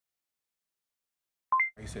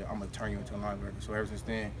He said, I'm going to turn you into a linebacker. So ever since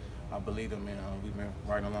then, I believed him, and we've been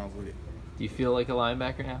riding along with it. Do you feel like a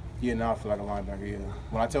linebacker now? Yeah, now I feel like a linebacker, yeah.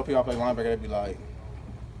 When I tell people I play linebacker, they be like,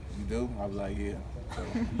 you do? I be like, yeah. So.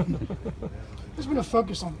 There's been a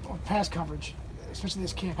focus on pass coverage, especially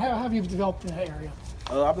this camp. How have you developed in that area?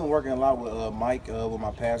 I've been working a lot with Mike, with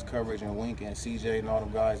my pass coverage, and Wink and CJ and all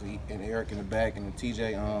them guys, and Eric in the back, and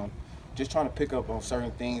TJ. Just trying to pick up on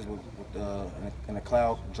certain things in the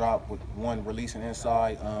cloud drop, with one releasing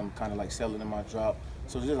inside, kind of like settling in my drop.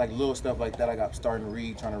 So just like little stuff like that, I got starting to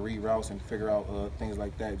read, trying to read routes and figure out things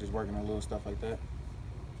like that, just working on little stuff like that.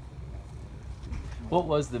 What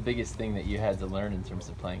was the biggest thing that you had to learn in terms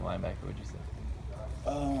of playing linebacker, would you say?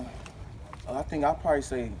 I think I'll probably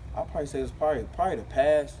say it's probably the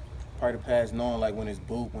pass, knowing like when it's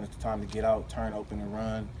boot, when it's the time to get out, turn open and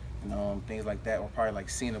run, and things like that. Or probably like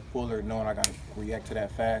seeing a puller, knowing I got to react to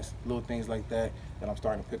that fast. Little things like that I'm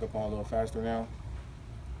starting to pick up on a little faster now.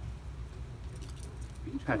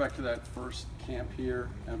 Can you come back to that first camp here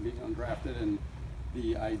and being undrafted and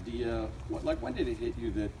the idea, when did it hit you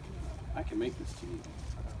that I can make this team?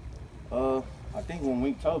 I think when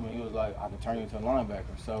Wink told me, he was like, I can turn you into a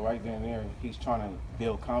linebacker. So right then and there, he's trying to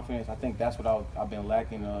build confidence. I think that's what I've been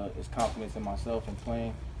lacking, is confidence in myself and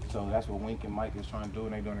playing. So that's what Wink and Mike is trying to do,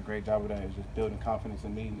 and they're doing a great job of that, is just building confidence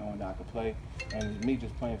in me, knowing that I can play, and me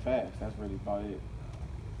just playing fast. That's really about it.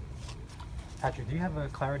 Patrick, do you have a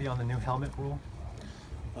clarity on the new helmet rule?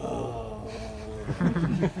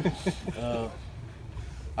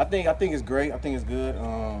 I think it's great. I think it's good.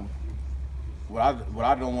 What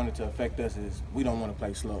I don't want it to affect us is we don't want to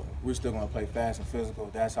play slow. We're still going to play fast and physical.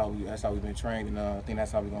 That's how we've been trained, and I think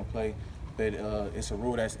that's how we're going to play. But it's a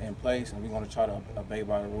rule that's in place, and we're going to try to obey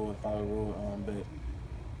by the rule and follow the rule. But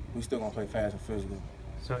we still going to play fast and physical.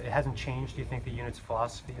 So it hasn't changed, do you think, the unit's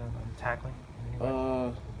philosophy on tackling in any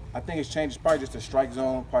way? I think it's changed. It's probably just the strike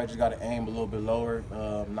zone. Probably just got to aim a little bit lower,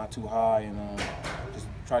 not too high, and just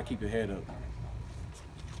try to keep your head up.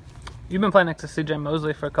 You've been playing next to C.J.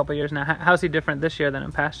 Mosley for a couple of years now. How's he different this year than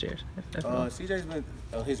in past years? C.J.'s been,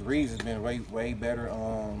 his reads has been way better.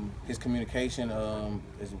 His communication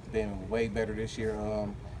has been way better this year.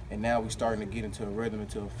 And now we're starting to get into a rhythm,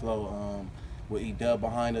 into a flow. With E-Dub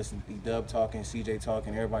behind us, E-Dub talking, C.J.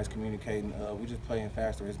 talking, everybody's communicating. We're just playing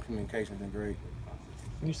faster. His communication's been great.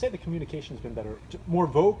 When you say the communication's been better, more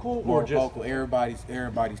vocal more or just vocal? Everybody's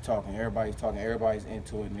talking. Everybody's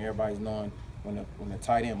into it, and everybody's knowing when the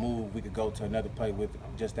tight end move, we could go to another play with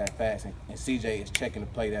just that fast. And CJ is checking the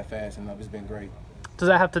play that fast, and it's been great. Does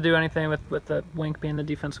that have to do anything with the Wink being the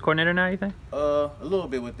defensive coordinator now, you think? A little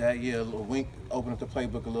bit with that, yeah. A little Wink open up the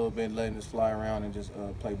playbook a little bit, letting us fly around and just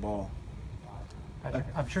play ball.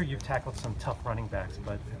 I'm sure you've tackled some tough running backs,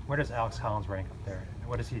 but where does Alex Collins rank up there?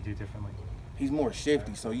 What does he do differently? He's more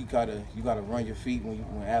shifty, so you gotta run your feet when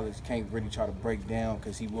Alex can't really try to break down,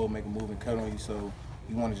 because he will make a move and cut on you. So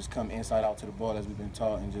you want to just come inside out to the ball as we've been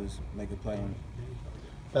taught and just make a play on it.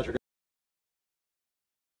 Patrick